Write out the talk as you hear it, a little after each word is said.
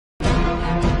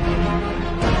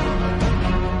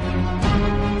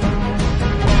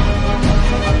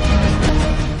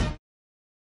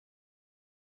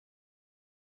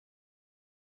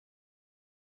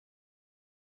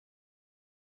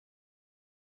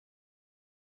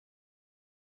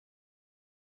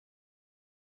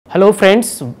Hello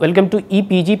friends, welcome to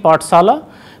EPG Pathshala.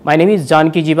 My name is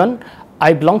Janki Jivan.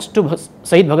 I belongs to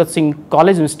Shahid Bhagat Singh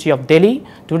College, University of Delhi.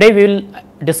 Today we will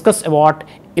discuss about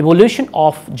evolution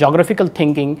of geographical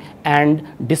thinking and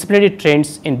disciplinary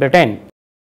trends in Britain.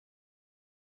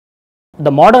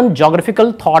 The modern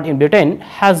geographical thought in Britain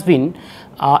has been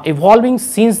evolving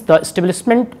since the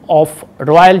establishment of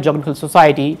Royal Geographical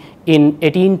Society in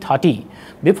 1830.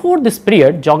 Before this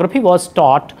period, geography was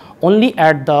taught only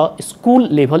at the school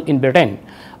level in Britain.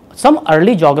 Some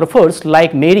early geographers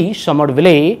like Mary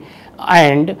Somerville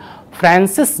and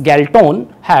Francis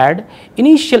Galton had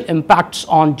initial impacts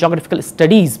on geographical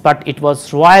studies, but it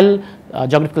was Royal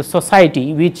Geographical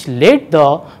Society which led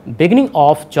the beginning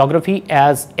of geography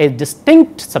as a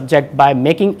distinct subject by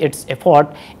making its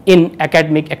effort in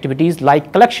academic activities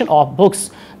like collection of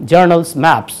books, journals,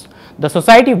 maps. The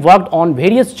society worked on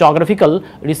various geographical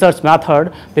research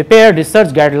methods, prepared research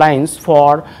guidelines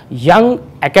for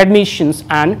young academicians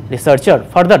and researchers.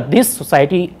 Further, this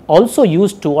society also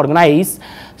used to organize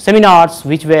seminars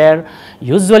which were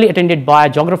usually attended by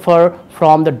geographers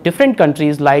from the different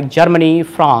countries like Germany,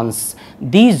 France.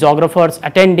 These geographers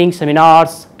attending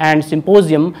seminars and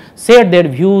symposium shared their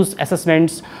views,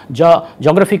 assessments,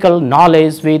 geographical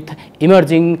knowledge with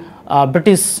emerging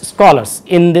British scholars.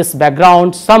 In this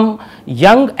background, some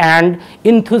young and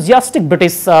enthusiastic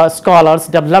British scholars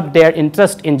developed their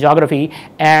interest in geography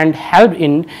and helped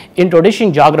in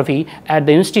introducing geography at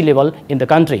the university level in the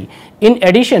country. In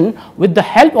addition, with the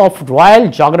help of Royal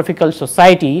Geographical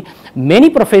Society, many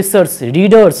professors,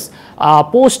 readers,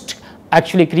 posts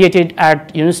actually created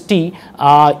at universities,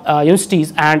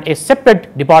 and a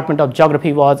separate department of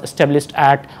geography was established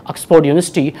at Oxford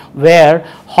University, where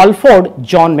Halford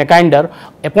John Mackinder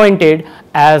appointed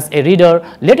as a reader.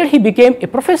 Later he became a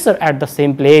professor at the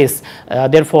same place.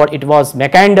 Therefore, it was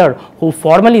Mackinder who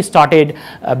formally started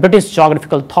British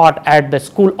geographical thought at the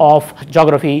School of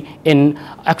Geography in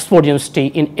Oxford University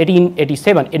in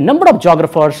 1887. A number of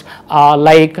geographers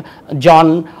like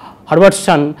John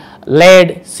Herbertson,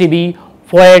 Laird, C.B.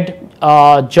 Foyd,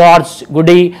 George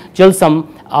Goody,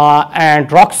 Gilsum,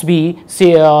 and Roxby,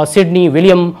 Sidney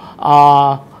William,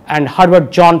 and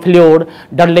Herbert John Filliod,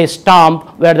 Dudley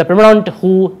Stamp were the prominent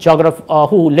who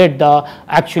led the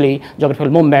geographical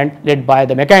movement led by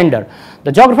the Mackinder.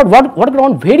 The geographer worked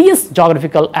on various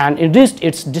geographical and enriched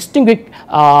its distinguished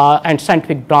and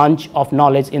scientific branch of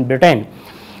knowledge in Britain.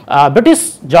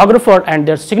 British geographer and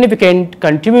their significant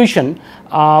contribution.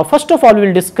 First of all, we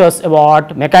will discuss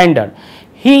about Mackinder.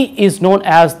 He is known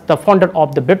as the founder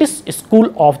of the British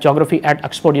School of Geography at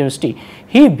Oxford University.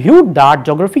 He viewed that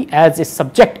geography as a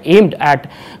subject aimed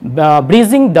at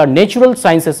bridging the natural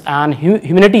sciences and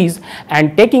humanities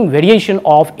and taking variation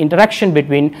of interaction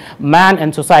between man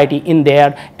and society in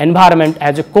their environment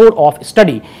as a core of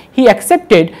study. He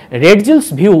accepted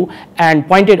Redgill's view and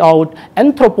pointed out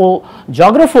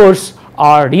anthropogeographers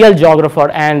are real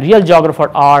geographer and real geographer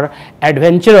are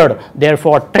adventurer.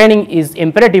 Therefore, training is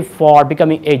imperative for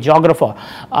becoming a geographer.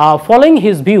 Following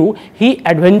his view, he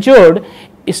adventured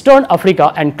Eastern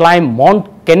Africa and climbed Mount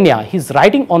Kenya. His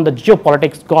writing on the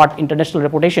geopolitics got international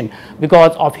reputation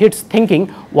because of his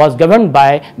thinking was governed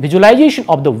by visualization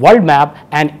of the world map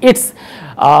and its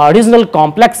regional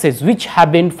complexes, which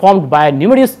have been formed by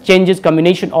numerous changes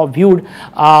combination of viewed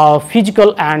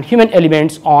physical and human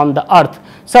elements on the earth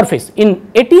surface. In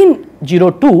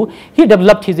 1802, he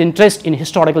developed his interest in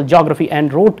historical geography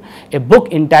and wrote a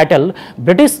book entitled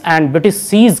British and British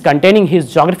Seas, containing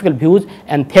his geographical views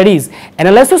and theories,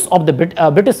 analysis of the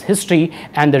British history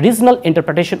and the regional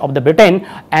interpretation of the Britain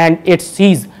and its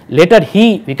seas. Later,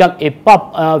 he became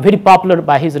very popular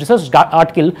by his research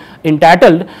article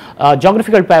entitled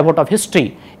Geographical Pivot of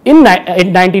History. In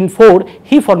 1904,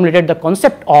 he formulated the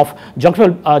concept of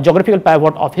geographical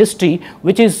pivot of history,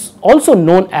 which is also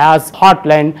known as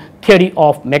heartland theory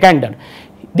of Mackinder.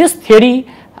 This theory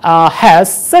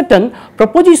has certain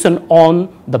proposition on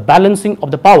the balancing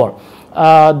of the power.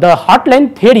 The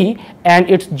heartland theory and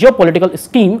its geopolitical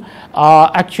scheme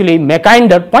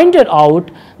Mackinder pointed out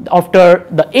after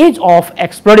the age of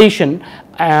exploration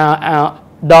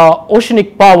the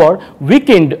oceanic power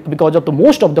weakened because of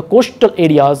most of the coastal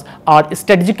areas are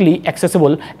strategically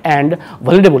accessible and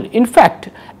vulnerable. In fact,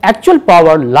 actual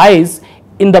power lies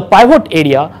in the pivot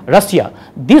area, Russia.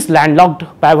 This landlocked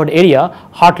pivot area,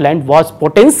 heartland, was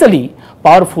potentially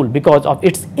powerful because of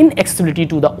its inaccessibility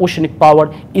to the oceanic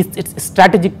power, its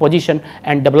strategic position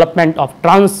and development of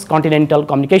transcontinental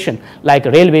communication like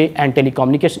railway and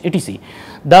telecommunication etc.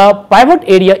 The pivot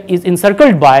area is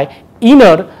encircled by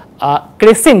inner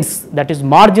crescents, that is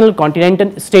marginal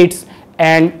continental states,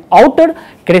 and outer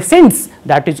crescents,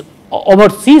 that is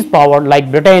overseas power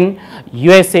like Britain,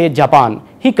 USA, Japan.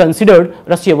 He considered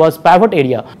Russia was pivot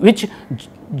area which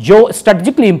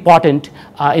geostrategically important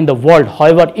in the world.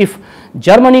 However, if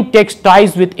Germany takes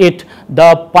ties with it,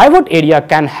 the pivot area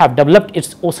can have developed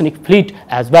its oceanic fleet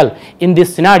as well. In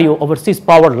this scenario, overseas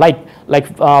power like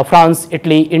France,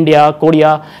 Italy, India,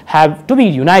 Korea have to be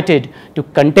united to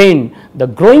contain the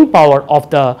growing power of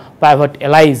the pivot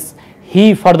allies.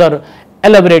 He further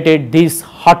elaborated this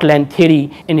heartland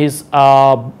theory in his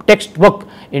textbook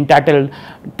entitled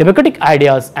Democratic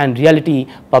Ideas and Reality,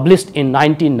 published in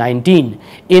 1919.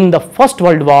 In the First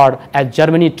World War, as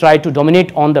Germany tried to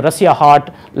dominate on the Russia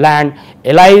heartland,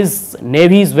 allies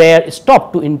navies were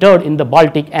stopped to enter in the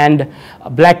Baltic and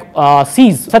Black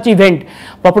Seas. Such event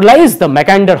popularized the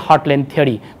Mackinder heartland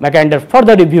theory. Mackinder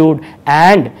further reviewed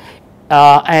and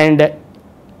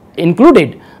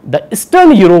included the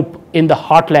Eastern Europe in the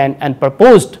heartland and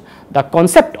proposed the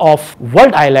concept of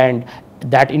world island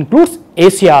that includes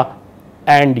Asia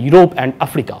and Europe and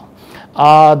Africa.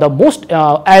 The most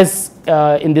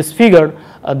in this figure,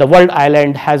 the world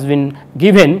island has been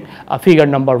given figure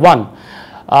number 1.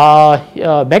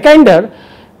 Mackinder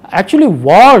actually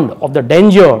warned of the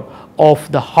danger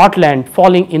of the heartland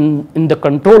falling in the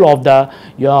control of the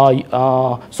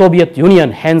Soviet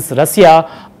Union. Hence, Russia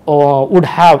would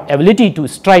have ability to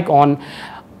strike on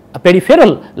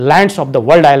peripheral lands of the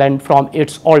world island from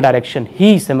its all direction.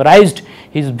 He summarized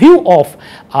his view of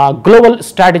global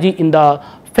strategy in the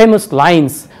famous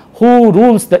lines: who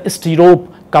rules the East Europe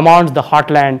commands the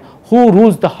heartland, who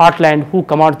rules the heartland who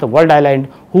commands the world island,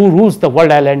 who rules the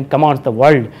world island commands the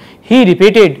world. He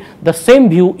repeated the same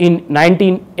view in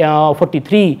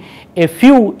 1943, a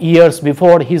few years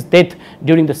before his death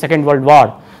during the Second World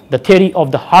War. The theory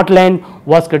of the heartland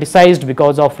was criticized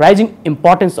because of rising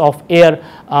importance of air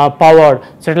power,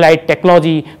 satellite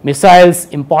technology, missiles,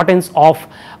 importance of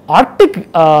Arctic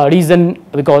region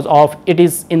because of it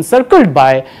is encircled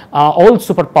by all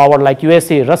superpower like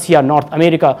USA, Russia, North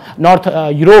America, North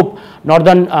Europe,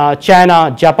 Northern China,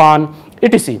 Japan,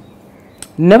 etc.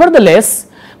 Nevertheless,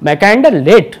 Mackinder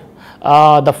laid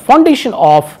the foundation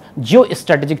of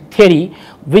geostrategic theory,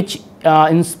 which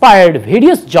inspired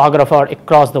various geographers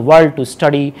across the world to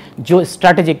study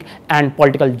geostrategic and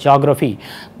political geography.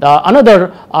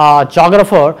 Another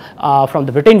geographer from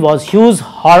the Britain was Hughes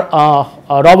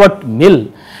Robert Mill.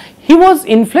 He was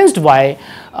influenced by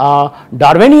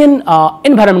Darwinian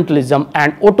environmentalism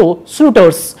and Otto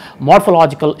Schlutter's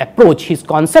morphological approach. His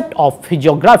concept of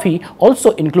physiography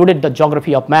also included the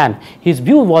geography of man. His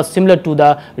view was similar to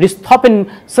the Aristotelian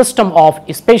system of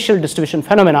spatial distribution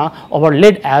phenomena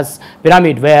overlaid as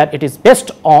pyramid, where it is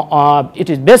best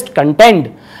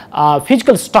contained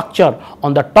physical structure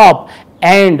on the top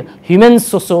and human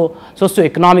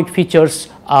socio-economic features.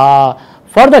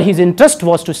 Further, his interest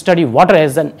was to study water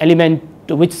as an element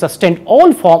which sustained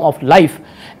all form of life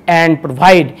and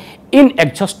provide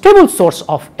inexhaustible source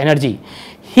of energy.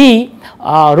 He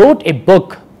wrote a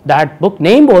book. That book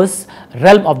name was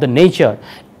Realm of the Nature,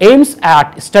 aims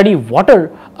at study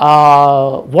water,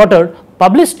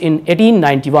 published in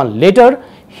 1891. Later,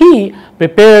 he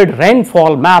prepared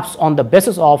rainfall maps on the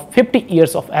basis of 50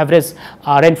 years of average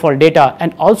rainfall data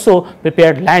and also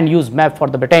prepared land use map for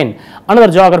the Britain.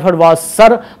 Another geographer was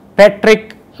Sir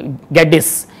Patrick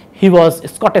Geddes. He was a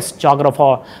Scottish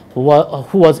geographer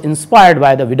who was inspired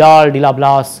by the Vidal de la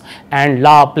Blas and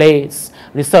Laplace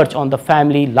research on the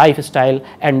family lifestyle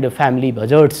and the family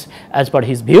budgets. As per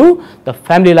his view, the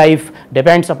family life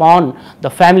depends upon the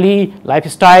family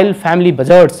lifestyle, family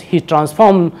budgets. He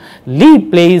transformed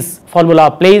Laplace formula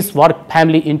place work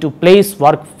family into place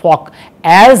work folk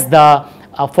as the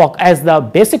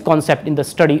basic concept in the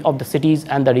study of the cities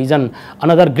and the region.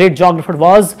 Another great geographer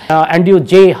was Andrew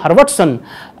J. Herbertson.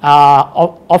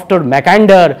 After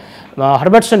Mackinder,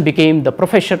 Herbertson became the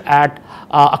professor at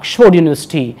Oxford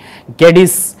University.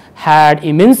 Geddes had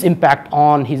immense impact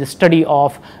on his study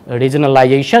of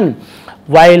regionalization.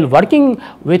 While working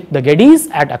with the Geddes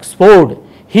at Oxford,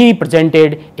 he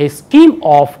presented a scheme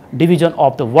of division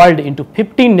of the world into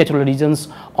 15 natural regions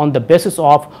on the basis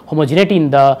of homogeneity in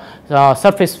the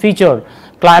surface feature,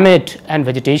 climate and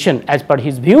vegetation. As per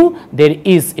his view, there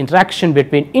is interaction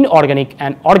between inorganic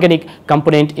and organic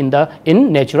component in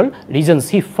natural regions.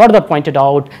 He further pointed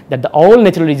out that all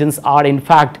natural regions are in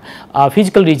fact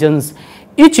physical regions.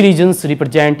 Each regions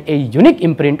represent a unique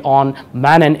imprint on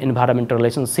man and environmental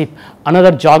relationship. Another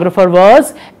geographer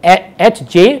was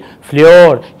H.J.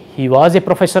 Fleur. He was a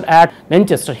professor at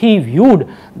Manchester. He viewed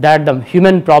that the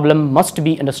human problem must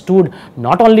be understood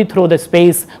not only through the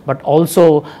space but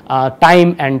also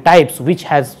time and types, which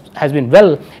has been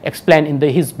well explained in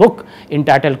his book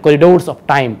entitled Corridors of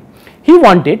Time. He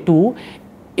wanted to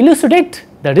elucidate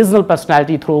the regional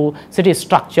personality through city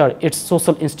structure, its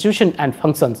social institution and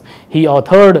functions. He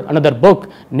authored another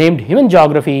book named Human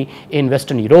Geography in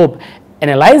Western Europe,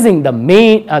 analyzing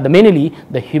mainly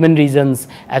the human regions.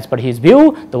 As per his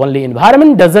view, the only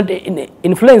environment does not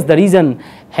influence the region,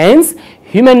 hence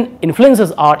human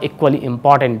influences are equally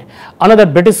important. Another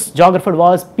British geographer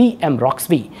was P.M.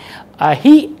 Roxby.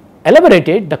 He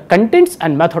elaborated the contents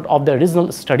and method of the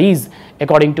regional studies.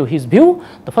 According to his view,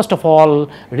 the first of all,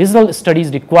 regional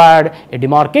studies required a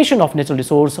demarcation of natural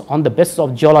resource on the basis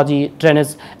of geology,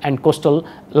 drainage and coastal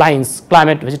lines,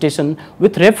 climate, vegetation,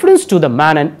 with reference to the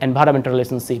man and environmental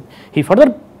relationship. He further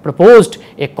proposed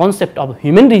a concept of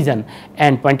human region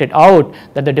and pointed out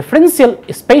that the differential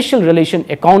spatial relation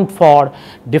account for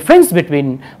difference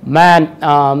between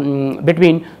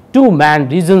between two man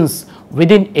regions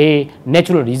within a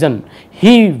natural region.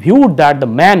 He viewed that the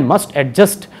man must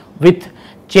adjust with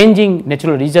changing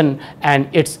natural region and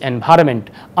its environment.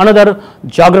 Another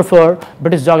geographer,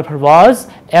 British geographer, was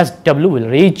S.W.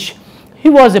 Woolridge. He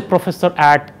was a professor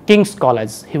at King's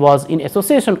College. He was in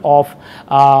association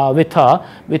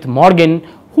with Morgan,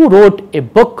 who wrote a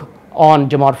book on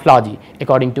geomorphology.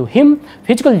 According to him,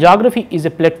 physical geography is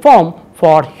a platform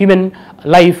for human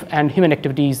life and human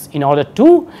activities. In order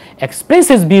to express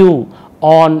his view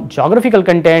on geographical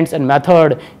contents and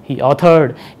method, he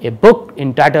authored a book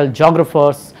entitled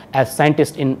Geographers as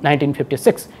Scientists in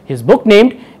 1956. His book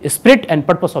named Spirit and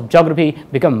Purpose of Geography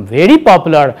became very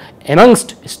popular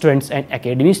amongst students and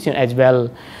academicians as well.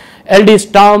 L.D.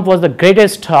 Stamp was the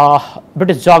greatest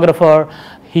British geographer.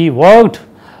 He worked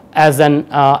as an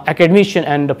academician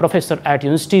and a professor at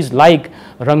universities like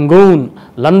Rangoon,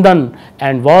 London,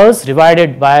 and was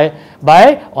rewarded by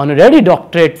honorary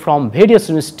doctorate from various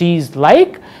universities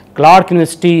like Clark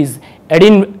Universities,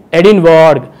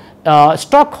 Edinburgh,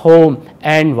 Stockholm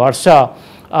and Warsaw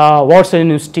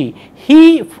University.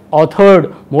 He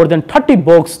authored more than 30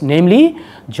 books, namely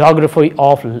Geography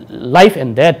of Life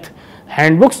and Death,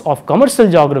 Handbooks of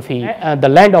Commercial Geography, The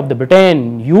Land of the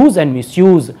Britain, Use and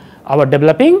Misuse, Our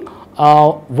Developing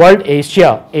World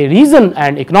Asia, A Region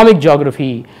and Economic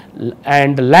Geography,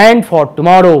 and The Land for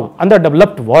Tomorrow,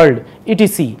 Underdeveloped World,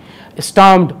 etc.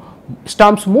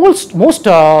 Stamp's most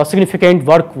significant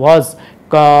work was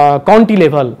county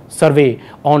level survey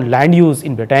on land use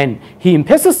in Britain.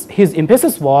 His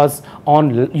emphasis was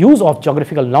on use of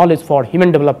geographical knowledge for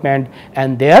human development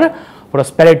and their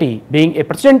prosperity. Being a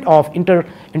president of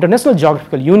International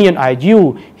Geographical Union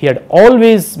 (IGU), he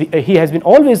has been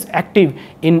always active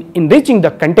in enriching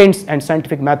the contents and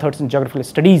scientific methods in geographical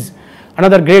studies.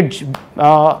 Another great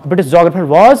British geographer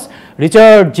was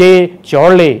Richard J.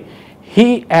 Chorley.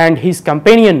 He and his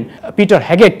companion Peter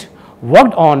Haggett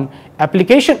worked on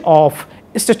application of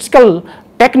statistical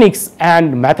techniques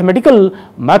and mathematical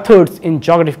methods in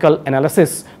geographical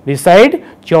analysis. Besides,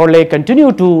 Chorley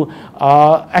contributed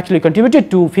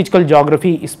to physical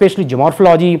geography, especially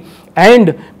geomorphology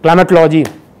and climatology.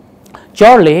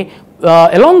 Chorley,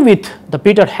 along with the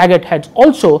Peter Haggett, had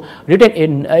also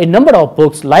written a number of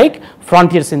books like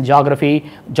Frontiers in Geography,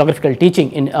 Geographical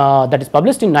Teaching that is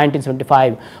published in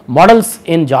 1975, Models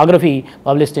in Geography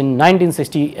published in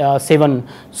 1967,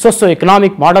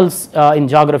 Socioeconomic Models in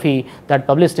Geography that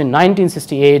published in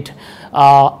 1968,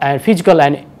 and Physical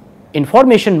and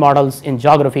Information Models in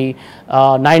Geography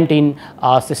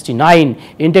 1969,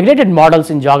 Integrated Models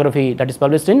in Geography that is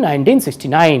published in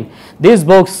 1969. These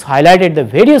books highlighted the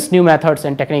various new methods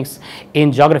and techniques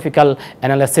in geographical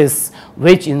analysis,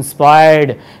 which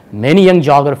inspired many young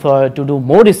geographers to do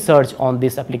more research on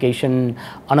this application.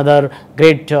 Another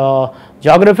great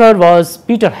geographer was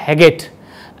Peter Haggett.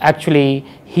 Actually,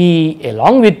 he,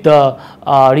 along with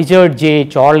Richard J.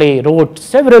 Chorley, wrote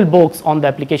several books on the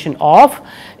application of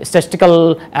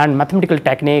statistical and mathematical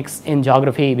techniques in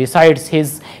geography. Besides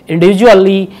his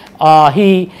individually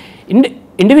authored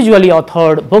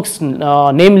books,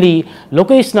 namely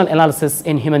Locational Analysis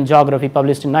in Human Geography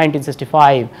published in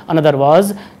 1965. Another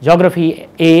was Geography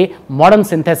A Modern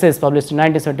Synthesis published in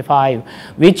 1975,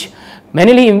 which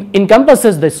mainly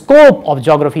encompasses the scope of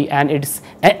geography and its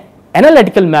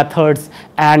analytical methods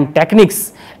and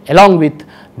techniques, along with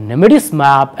numerous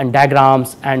map and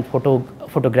diagrams and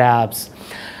photographs.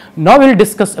 Now we will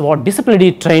discuss about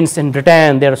disciplinary trends in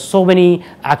Britain. There are so many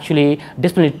actually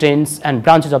disciplinary trends and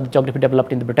branches of the geography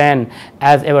developed in the Britain.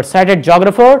 As ever cited,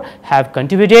 geographers have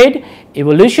contributed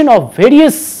evolution of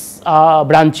various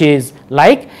branches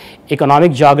like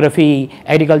economic geography,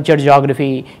 agriculture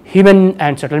geography, human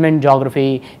and settlement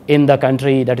geography in the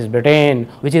country, that is Britain,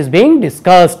 which is being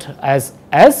discussed as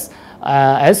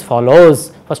as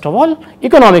follows. First of all,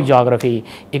 economic geography.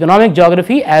 Economic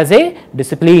geography as a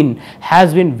discipline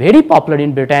has been very popular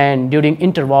in Britain during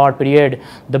interwar period.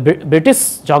 The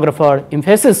British geographer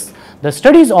emphasizes the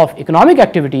studies of economic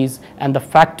activities and the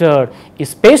factor,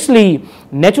 especially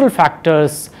natural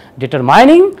factors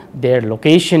determining their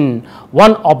location.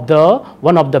 One of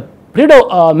the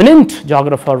predominant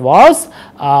geographer was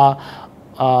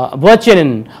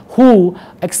Buchanan, who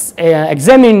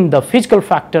examined the physical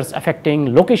factors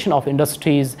affecting location of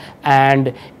industries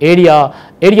and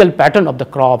aerial pattern of the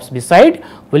crops. Beside,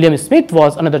 William Smith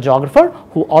was another geographer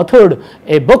who authored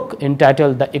a book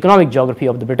entitled The Economic Geography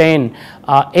of the Britain,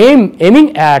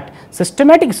 aiming at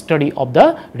systematic study of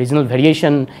the regional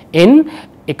variation in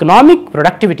economic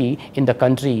productivity in the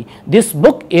country. This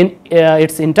book in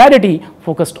its entirety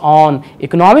focused on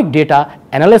economic data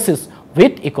analysis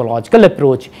with ecological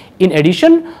approach. In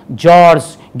addition, George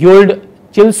Gould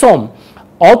Chisholm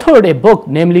authored a book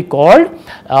namely called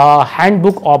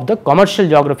Handbook of the Commercial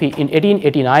Geography in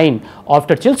 1889.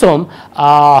 After Chisholm,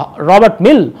 Robert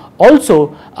Mill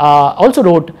also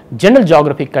wrote General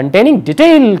Geography containing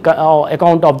detailed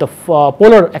account of the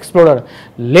polar explorer.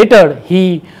 Later,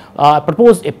 he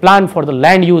proposed a plan for the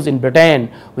land use in Britain,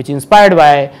 which inspired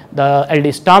by the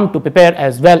L.D. Stamp to prepare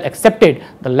as well accepted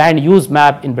the land use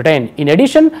map in Britain. In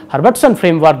addition, Herbertson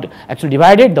framework actually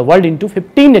divided the world into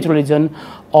 15 natural regions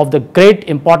of the great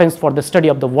importance for the study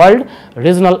of the world,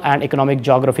 regional and economic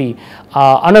geography.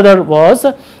 Another was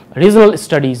regional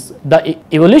studies. The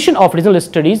evolution of regional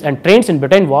studies and trends in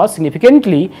Britain was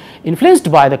significantly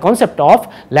influenced by the concept of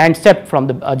landscape from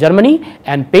the Germany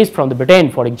and pace from the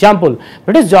Britain. For example,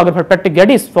 British geographer Patrick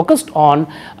Geddes focused on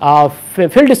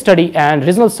field study and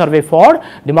regional survey for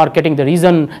demarcating the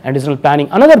region and regional planning.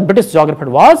 Another British geographer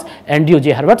was Andrew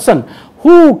J. Herbertson,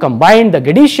 who combined the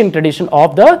Gedesian tradition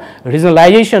of the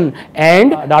regionalization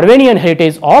and Darwinian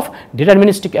heritage of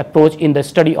deterministic approach in the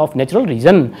study of natural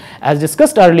region. As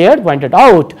discussed earlier,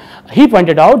 he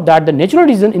pointed out that the natural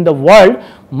region in the world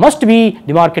must be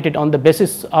demarcated on the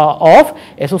basis of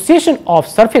association of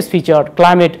surface feature,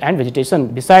 climate and vegetation.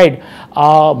 Beside,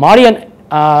 Marian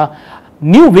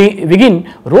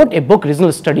Wiggin wrote a book,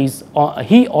 Regional Studies.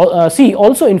 She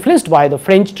also influenced by the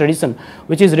French tradition,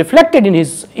 which is reflected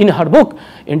in her book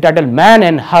entitled Man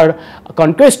and Her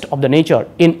Conquest of the Nature.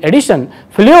 In addition,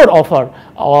 Fleur offered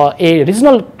a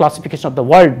regional classification of the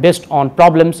world based on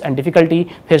problems and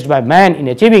difficulty faced by man in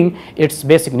achieving its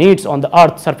basic needs on the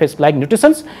earth's surface like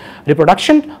nutrition,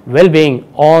 reproduction, well-being.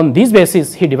 On this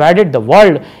basis, he divided the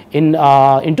world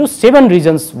into 7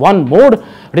 regions. One more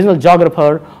regional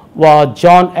geographer was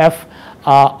John F.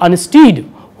 Arnstead,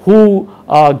 who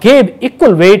gave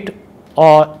equal weight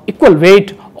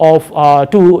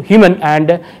to human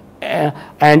and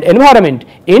environment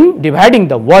in dividing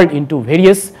the world into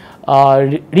various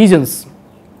regions.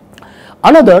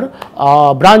 Another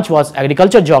branch was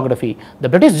agriculture geography. The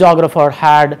British geographer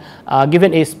had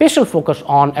given a special focus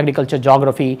on agriculture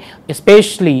geography,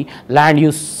 especially land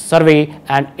use survey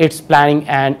and its planning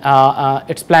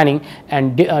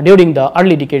during the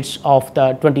early decades of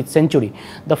the 20th century.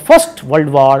 The First World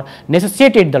War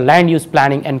necessitated the land use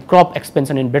planning and crop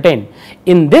expansion in Britain.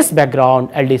 In this background,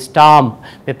 L.D. Stamp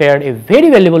prepared a very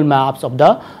valuable maps of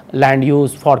the land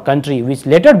use for country, which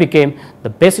later became the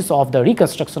basis of the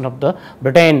reconstruction of the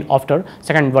Britain after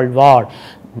Second World War.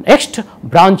 Next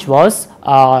branch was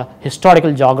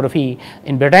historical geography.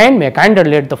 In Britain, Mackinder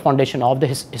laid the foundation of the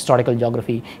historical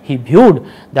geography. He viewed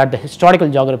that the historical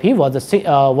geography was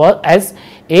as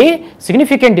a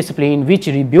significant discipline which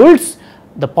rebuilds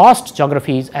the past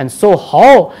geographies and so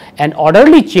how an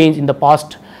orderly change in the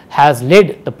past has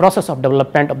led the process of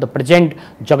development of the present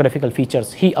geographical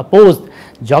features. He opposed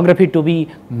geography to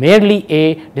be merely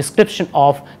a description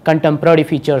of contemporary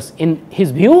features. In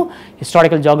his view,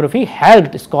 historical geography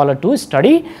helped scholars to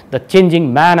study the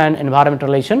changing man and environment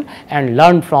relation and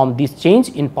learn from this change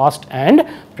in past and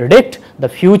predict the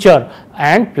future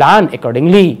and plan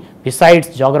accordingly.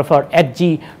 Besides, geographer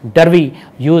H.G. Derby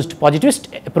used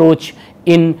positivist approach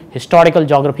in historical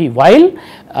geography, while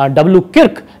W.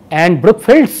 Kirk and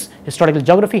Brookfield's historical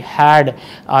geography had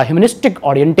humanistic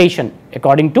orientation.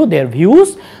 According to their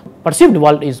views, perceived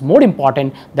world is more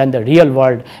important than the real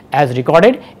world as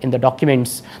recorded in the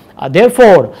documents.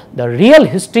 Therefore, the real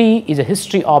history is a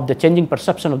history of the changing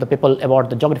perception of the people about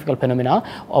the geographical phenomena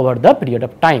over the period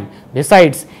of time.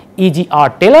 Besides, E.G.R.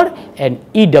 Taylor and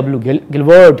E.W.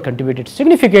 Gilbert contributed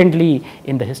significantly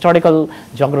in the historical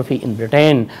geography in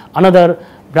Britain. Another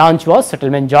branch was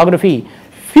settlement geography.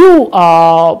 Few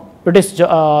British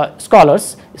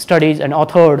scholars studied and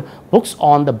authored books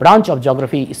on the branch of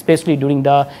geography, especially during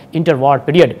the interwar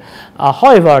period.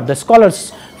 However, the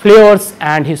scholars Fleurs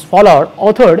and his follower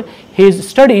authored his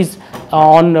studies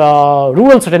on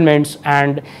rural settlements,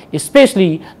 and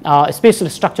especially spatial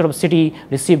structure of city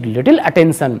received little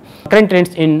attention. Current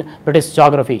trends in British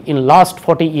geography: in last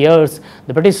 40 years,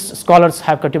 the British scholars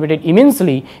have contributed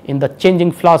immensely in the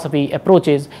changing philosophy,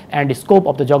 approaches and scope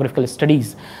of the geographical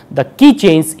studies. The key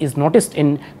change is noticed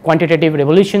in quantitative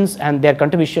revolutions and their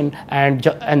contribution and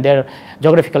their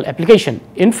geographical application.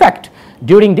 In fact,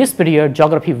 during this period,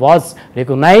 geography was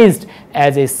recognized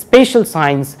as a spatial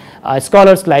science.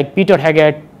 Scholars like Peter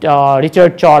Haggett,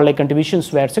 Richard Charles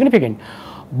contributions were significant.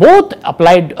 Both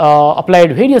applied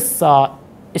various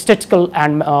statistical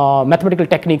and mathematical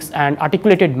techniques and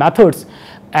articulated methods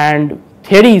and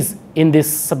theories in these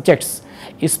subjects,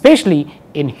 especially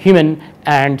in human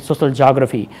and social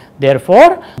geography.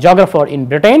 Therefore, geographer in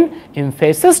Britain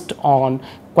emphasized on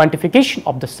quantification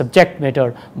of the subject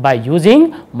matter by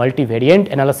using multivariate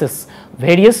analysis,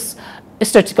 various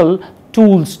statistical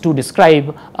tools to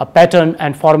describe a pattern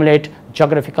and formulate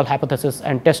geographical hypotheses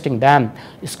and testing them.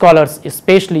 Scholars,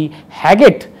 especially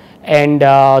Haggett and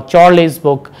Charles'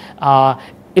 book,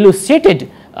 elucidated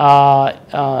the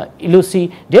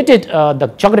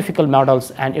geographical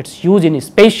models and its use in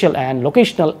spatial and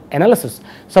locational analysis.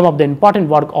 Some of the important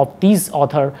work of these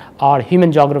authors are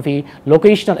Human Geography,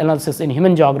 Locational Analysis in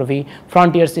Human Geography,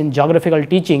 Frontiers in Geographical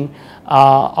Teaching,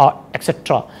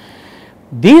 etc.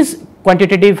 These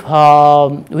quantitative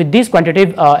approaches,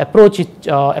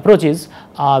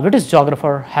 British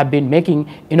geographers have been making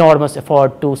enormous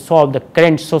effort to solve the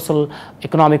current social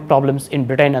economic problems in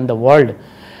Britain and the world.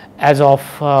 As of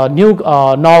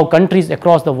now, countries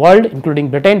across the world, including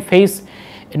Britain, face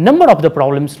a number of the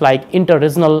problems like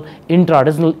intra-regional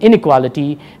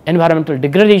inequality, environmental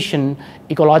degradation,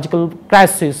 ecological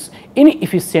crisis,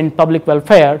 inefficient public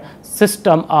welfare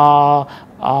system,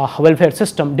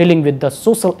 dealing with the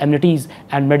social amenities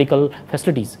and medical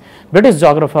facilities. British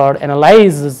geographer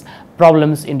analyzes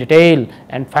problems in detail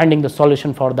and finding the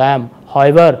solution for them.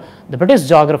 However, the British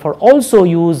geographer also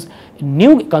use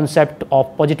new concept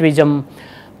of positivism,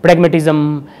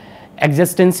 pragmatism,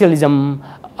 existentialism,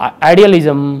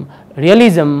 idealism,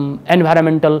 realism,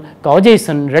 environmental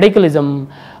causation, radicalism,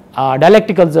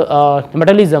 dialectical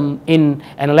materialism in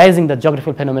analyzing the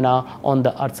geographical phenomena on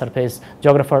the earth's surface.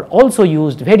 Geographer also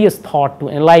used various thought to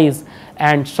analyze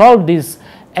and solve these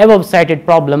above cited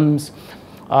problems.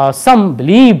 Some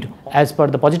believed, as per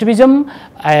the positivism,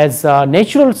 as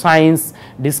natural science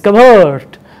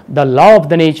discovered the law of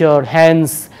the nature,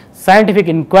 hence scientific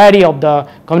inquiry of the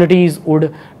communities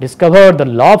would discover the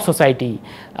law of society.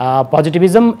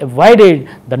 Positivism avoided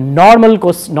the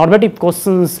normative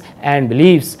questions and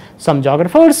beliefs. Some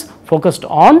geographers focused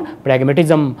on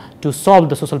pragmatism to solve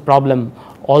the social problem.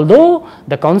 Although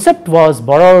the concept was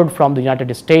borrowed from the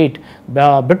United States,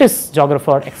 the British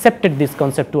geographer accepted this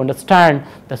concept to understand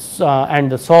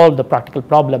and solve the practical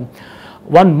problem.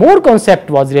 One more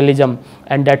concept was realism,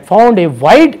 and that found a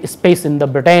wide space in the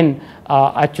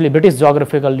British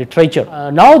geographical literature.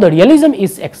 Now the realism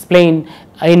is explained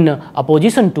in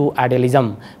opposition to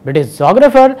idealism. British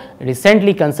geographer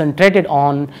recently concentrated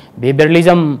on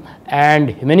behavioralism and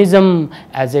humanism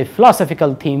as a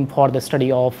philosophical theme for the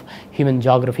study of human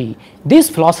geography.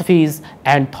 These philosophies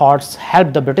and thoughts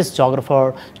helped the British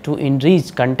geographer to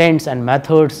enrich contents and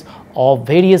methods of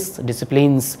various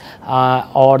disciplines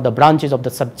or the branches of the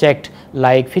subject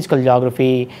like physical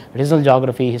geography, regional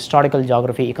geography, historical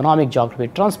geography, economic geography,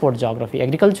 transport geography,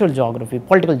 agricultural geography,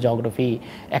 political geography,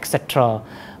 etc.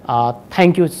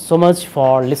 Thank you so much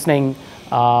for listening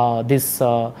this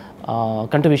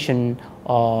contribution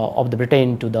of the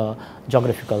Britain to the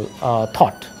geographical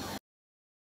thought.